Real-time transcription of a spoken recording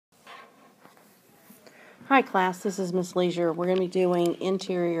Hi class, this is Miss Leisure. We're going to be doing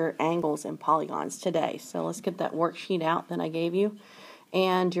interior angles and polygons today. So let's get that worksheet out that I gave you.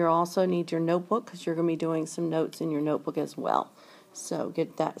 And you also need your notebook because you're going to be doing some notes in your notebook as well. So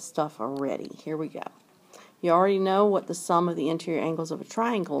get that stuff ready. Here we go. You already know what the sum of the interior angles of a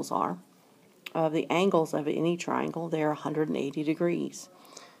triangle are. Of the angles of any triangle, they're 180 degrees.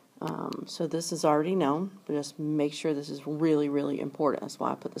 So this is already known, but just make sure this is really, really important. That's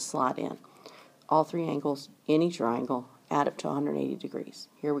why I put the slide in. All three angles, any triangle, add up to 180 degrees.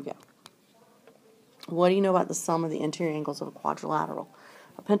 Here we go. What do you know about the sum of the interior angles of a quadrilateral,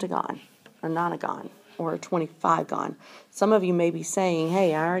 a pentagon, a nonagon, or a 25gon? Some of you may be saying,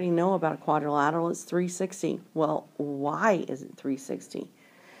 hey, I already know about a quadrilateral, it's 360. Well, why is it 360?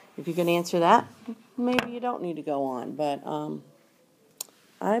 If you can answer that, maybe you don't need to go on, but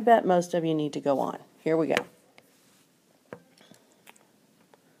I bet most of you need to go on. Here we go.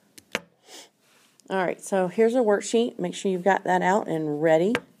 All right, so here's a worksheet. Make sure you've got that out and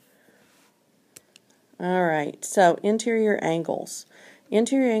ready. All right, so interior angles.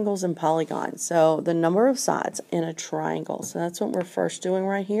 Interior angles and polygons. So the number of sides in a triangle. So that's what we're first doing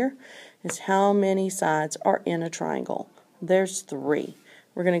right here, is how many sides are in a triangle. There's 3.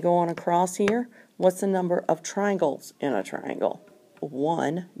 We're going to go on across here. What's the number of triangles in a triangle?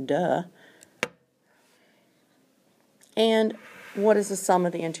 1, duh. And what is the sum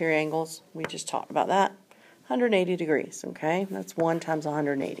of the interior angles? We just talked about that. 180 degrees, okay? That's 1 times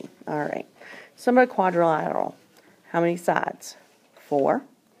 180. All right. Sum of a quadrilateral. How many sides? 4.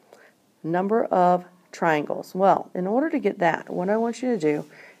 Number of triangles. Well, in order to get that, what I want you to do,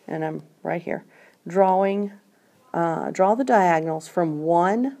 and I'm right here, draw the diagonals from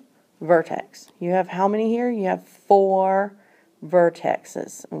one vertex. You have how many here? You have 4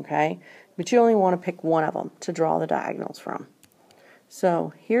 vertexes, okay? But you only want to pick one of them to draw the diagonals from.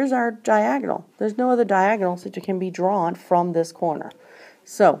 So here's our diagonal. There's no other diagonals that can be drawn from this corner.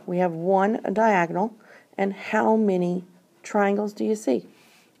 So we have one diagonal, and how many triangles do you see?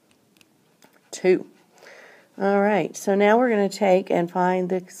 2. All right, so now we're going to take and find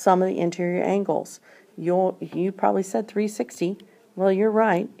the sum of the interior angles. You probably said 360. Well, you're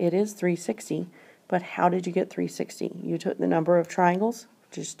right, it is 360, but how did you get 360? You took the number of triangles,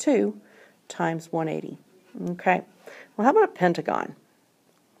 which is 2, times 180. Okay, well, how about a pentagon?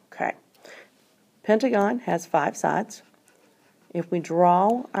 Okay, pentagon has 5 sides. If we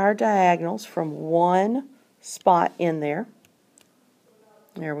draw our diagonals from one spot in there,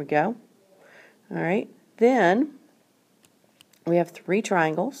 there we go. All right, then we have 3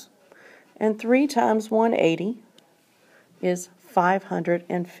 triangles, and 3 times 180 is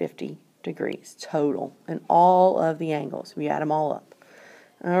 550 degrees total in all of the angles. We add them all up.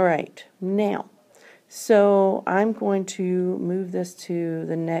 All right, now, so I'm going to move this to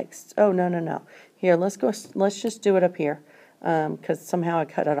the next. Oh, no. Here, let's just do it up here because somehow I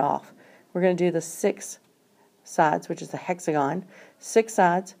cut it off. We're going to do the 6 sides, which is the hexagon. 6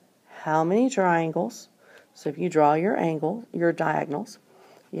 sides. How many triangles? So if you draw your diagonals,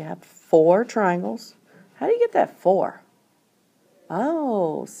 you have 4 triangles. How do you get that 4?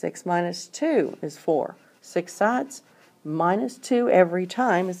 Oh, 6 minus 2 is 4. 6 sides minus 2 every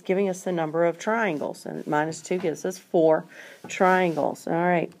time is giving us the number of triangles. And minus 2 gives us 4 triangles. All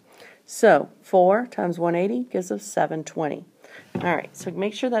right. So 4 times 180 gives us 720. All right. So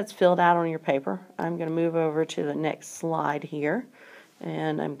make sure that's filled out on your paper. I'm going to move over to the next slide here.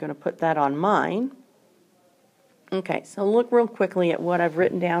 And I'm going to put that on mine. Okay. So look real quickly at what I've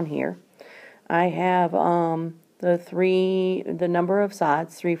written down here. I have the number of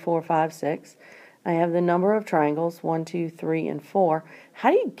sides, 3, 4, 5, 6. I have the number of triangles, 1, 2, 3, and 4. How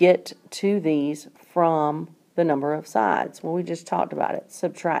do you get to these from the number of sides? Well, we just talked about it,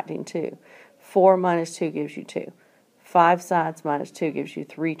 subtracting 2. 4 minus 2 gives you 2. 5 sides minus 2 gives you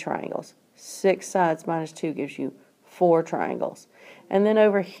 3 triangles. 6 sides minus 2 gives you 4 triangles. And then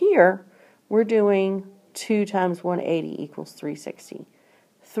over here, we're doing 2 times 180 equals 360.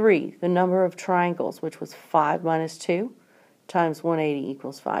 3, the number of triangles, which was 5 minus 2, times 180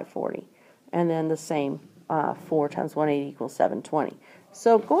 equals 540. And then the same, 4 times 180 equals 720.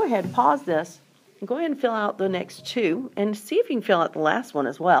 So go ahead, pause this, and go ahead and fill out the next 2, and see if you can fill out the last one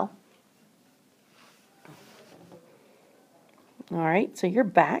as well. All right, so you're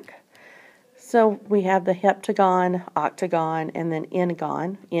back. So we have the heptagon, octagon, and then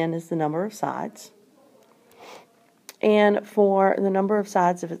n-gon. N is the number of sides. And for the number of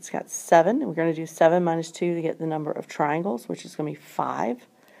sides, if it's got 7, we're going to do 7 minus 2 to get the number of triangles, which is going to be 5.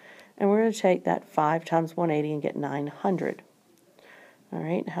 And we're going to take that 5 times 180 and get 900. All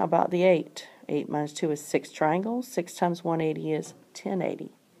right, how about the 8? 8 minus 2 is 6 triangles. 6 times 180 is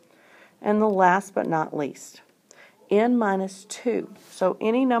 1080. And the last but not least, n minus 2. So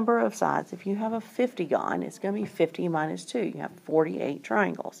any number of sides, if you have a 50gon, it's going to be 50 minus 2. You have 48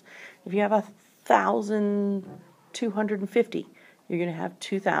 triangles. If you have 1,250, you're going to have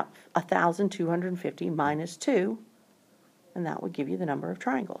 1,250 minus 2, and that would give you the number of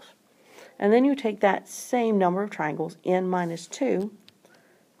triangles. And then you take that same number of triangles, n minus 2,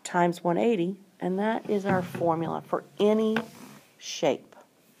 times 180, and that is our formula for any shape.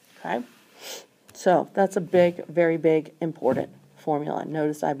 Okay? So that's a big, very big, important formula.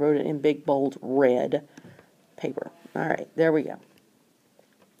 Notice I wrote it in big, bold, red paper. All right, there we go.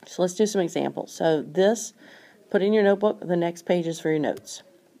 So let's do some examples. So this, put in your notebook, the next page is for your notes.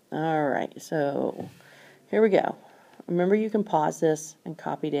 All right, so here we go. Remember, you can pause this and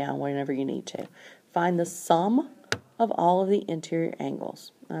copy down whenever you need to. Find the sum of all of the interior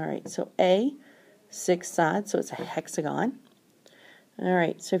angles. All right, so A, 6 sides, so it's a hexagon. All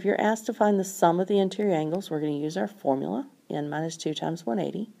right, so if you're asked to find the sum of the interior angles, we're going to use our formula, n minus 2 times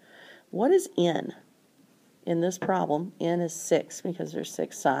 180. What is n? In this problem, n is 6 because there's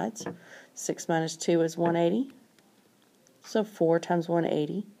 6 sides. 6 minus 2 is 180. So 4 times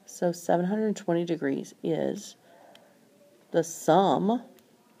 180, so 720 degrees is the sum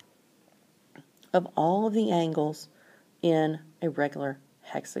of all of the angles in a regular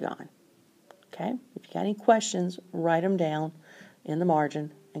hexagon. Okay? If you got any questions, write them down in the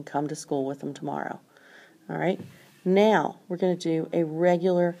margin and come to school with them tomorrow. All right? Now, we're going to do a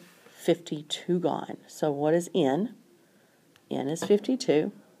regular 52gon. So what is n? N is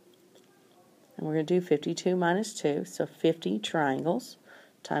 52. And we're going to do 52 minus 2. So 50 triangles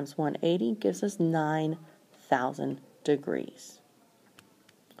times 180 gives us 9,000 degrees.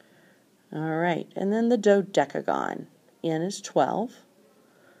 All right. And then the dodecagon. N is 12.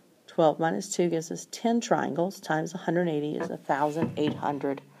 12 minus 2 gives us 10 triangles times 180 is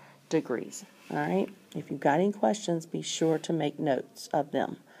 1,800 degrees. All right. If you've got any questions, be sure to make notes of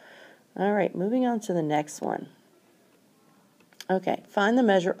them. All right. Moving on to the next one. Okay. Find the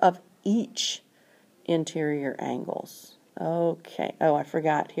measure of each interior angles. Okay. Oh, I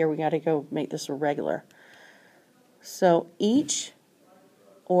forgot. Here we got to go make this a regular. So each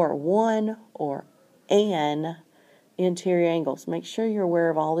or one or an interior angles. Make sure you're aware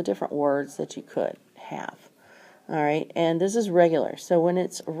of all the different words that you could have. All right, and this is regular. So when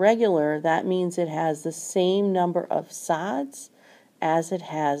it's regular, that means it has the same number of sides as it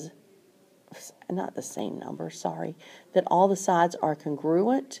has, not the same number, sorry, that all the sides are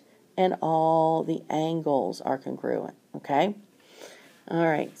congruent and all the angles are congruent, okay? All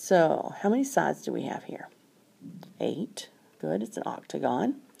right, so how many sides do we have here? 8. Good, it's an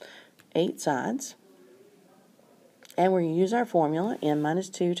octagon. 8 sides. And we're going to use our formula, n minus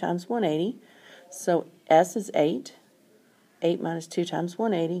 2 times 180. So S is 8. 8 minus 2 times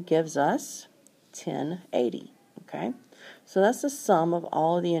 180 gives us 1080. Okay? So that's the sum of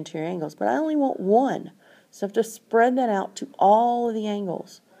all of the interior angles. But I only want one. So I have to spread that out to all of the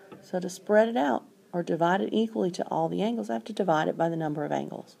angles. So to spread it out, or divide it equally to all the angles, I have to divide it by the number of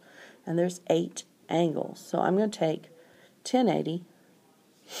angles. And there's 8 angles. So I'm going to take 1080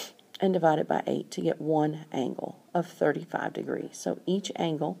 and divide it by 8 to get one angle of 35 degrees. So each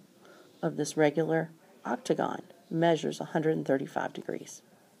angle of this regular octagon measures 135 degrees.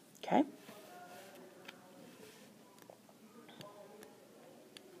 Okay?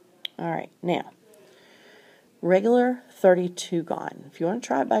 All right, now, regular 32gon. If you want to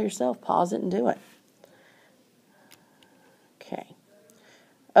try it by yourself, pause it and do it. Okay.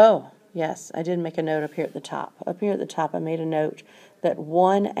 Oh, yes, I did make a note up here at the top. Up here at the top, I made a note that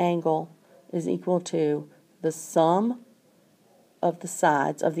one angle is equal to the sum of the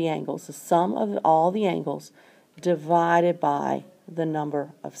sides of the angles, the sum of all the angles divided by the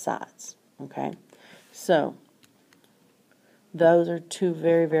number of sides. Okay? So, those are two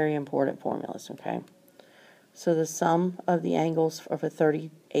very, very important formulas. Okay? So, the sum of the angles of a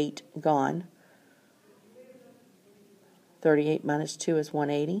 38 gon, 38 minus 2 is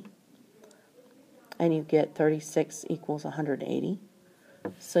 180. And you get 36 equals 180.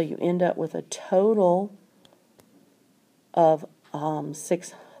 So you end up with a total of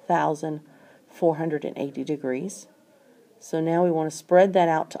 6,480 degrees. So now we want to spread that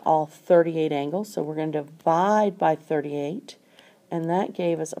out to all 38 angles. So we're going to divide by 38. And that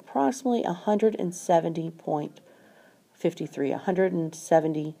gave us approximately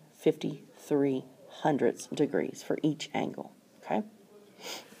 170.53 hundredths degrees for each angle. Okay?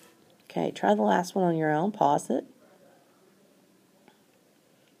 Okay, try the last one on your own. Pause it.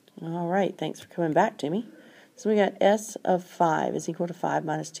 All right, thanks for coming back to me. So we got S of 5 is equal to 5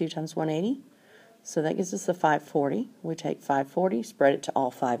 minus 2 times 180. So that gives us the 540. We take 540, spread it to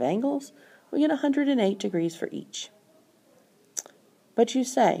all 5 angles. We get 108 degrees for each. But you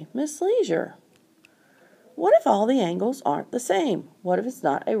say, Miss Leisure, what if all the angles aren't the same? What if it's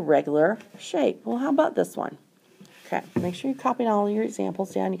not a regular shape? Well, how about this one? Okay, make sure you copy all your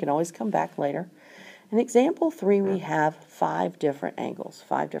examples down. You can always come back later. In example 3, we have 5 different angles,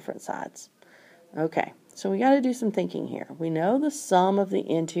 5 different sides. Okay, so we got to do some thinking here. We know the sum of the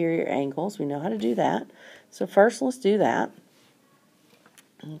interior angles. We know how to do that. So first, let's do that.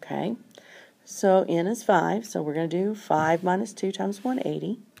 Okay, so n is 5, so we're going to do 5 minus 2 times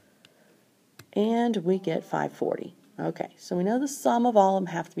 180, and we get 540. Okay, so we know the sum of all of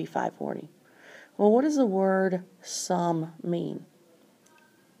them have to be 540. Well, what does the word sum mean?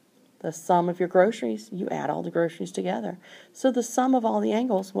 The sum of your groceries. You add all the groceries together. So the sum of all the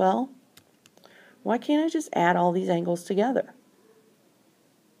angles, well, why can't I just add all these angles together?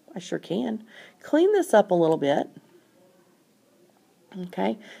 I sure can. Clean this up a little bit.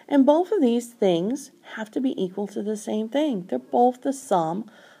 Okay, and both of these things have to be equal to the same thing. They're both the sum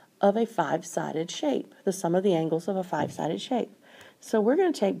of a 5-sided shape, the sum of the angles of a 5-sided shape. So we're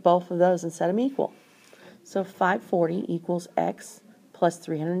going to take both of those and set them equal. So 540 equals x plus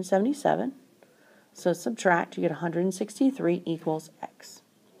 377. So subtract, you get 163 equals x.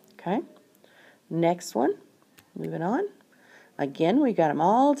 Okay, next one, moving on. Again, we got them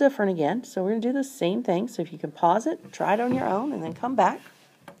all different again, so we're going to do the same thing. So if you can pause it, try it on your own, and then come back.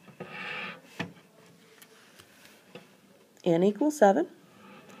 N equals 7.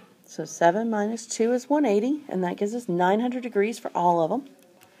 So 7 minus 2 is 180, and that gives us 900 degrees for all of them.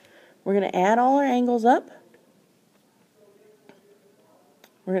 We're going to add all our angles up.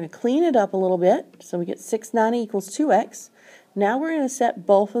 We're going to clean it up a little bit, so we get 690 equals 2x. Now we're going to set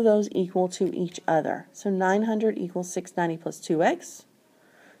both of those equal to each other. So 900 equals 690 plus 2x.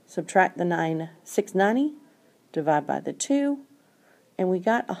 Subtract the 690, divide by the 2, and we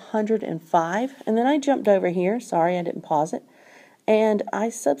got 105. And then I jumped over here, sorry I didn't pause it, and I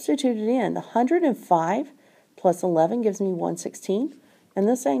substituted in the 105 plus 11 gives me 116. And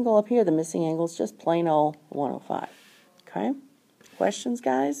this angle up here, the missing angle, is just plain old 105. Okay? Questions,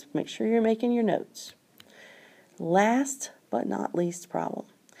 guys? Make sure you're making your notes. Last but not least problem.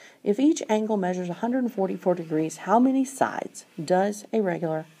 If each angle measures 144 degrees, how many sides does a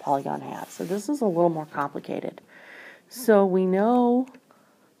regular polygon have? So this is a little more complicated. So we know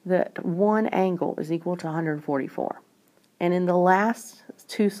that one angle is equal to 144. And in the last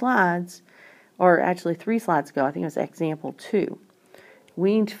 2 slides, or actually 3 slides ago, I think it was example 2,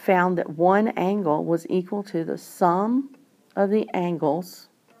 we found that one angle was equal to the sum of the angles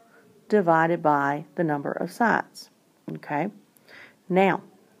divided by the number of sides. Okay, now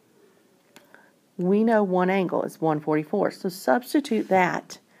we know one angle is 144, so substitute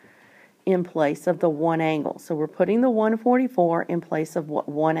that in place of the one angle. So we're putting the 144 in place of what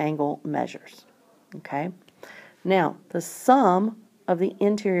one angle measures. Okay, now the sum of the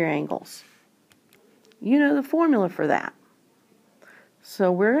interior angles. You know the formula for that.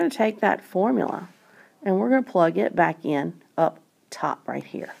 So we're going to take that formula and we're going to plug it back in up top right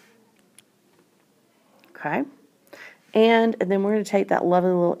here. Okay. And then we're going to take that lovely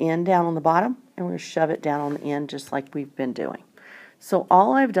little end down on the bottom and we're going to shove it down on the end just like we've been doing. So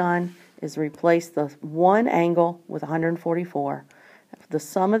all I've done is replace the one angle with 144, the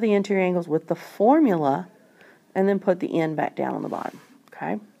sum of the interior angles with the formula, and then put the end back down on the bottom.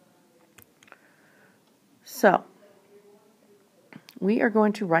 Okay? So we are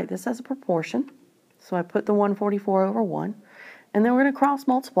going to write this as a proportion. So I put the 144 over 1, and then we're going to cross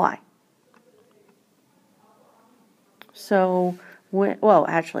multiply. So, well,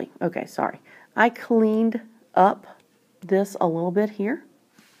 actually, okay, sorry. I cleaned up this a little bit here.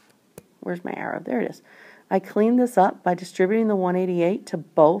 Where's my arrow? There it is. I cleaned this up by distributing the 188 to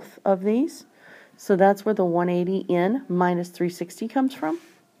both of these. So that's where the 180n minus 360 comes from.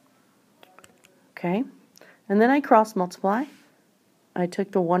 Okay. And then I cross multiply. I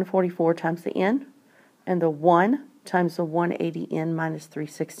took the 144 times the n and the 1 times the 180n minus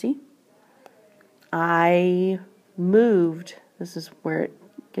 360. I moved, this is where it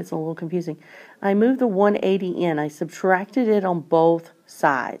gets a little confusing, I moved the 180n, I subtracted it on both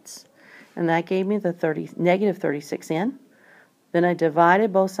sides, and that gave me the negative 36n. Then I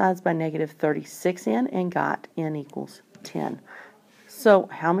divided both sides by negative 36n and got n equals 10. So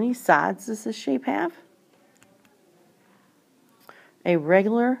how many sides does this shape have? A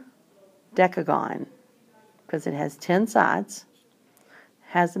regular decagon, because it has 10 sides,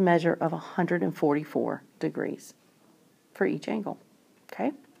 has a measure of 144 degrees for each angle.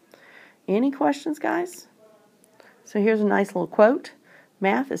 Okay? Any questions, guys? So here's a nice little quote.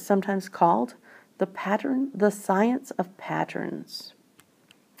 Math is sometimes called the science of patterns.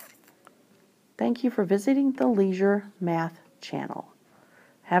 Thank you for visiting the Leisure Math channel.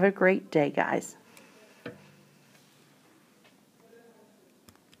 Have a great day, guys.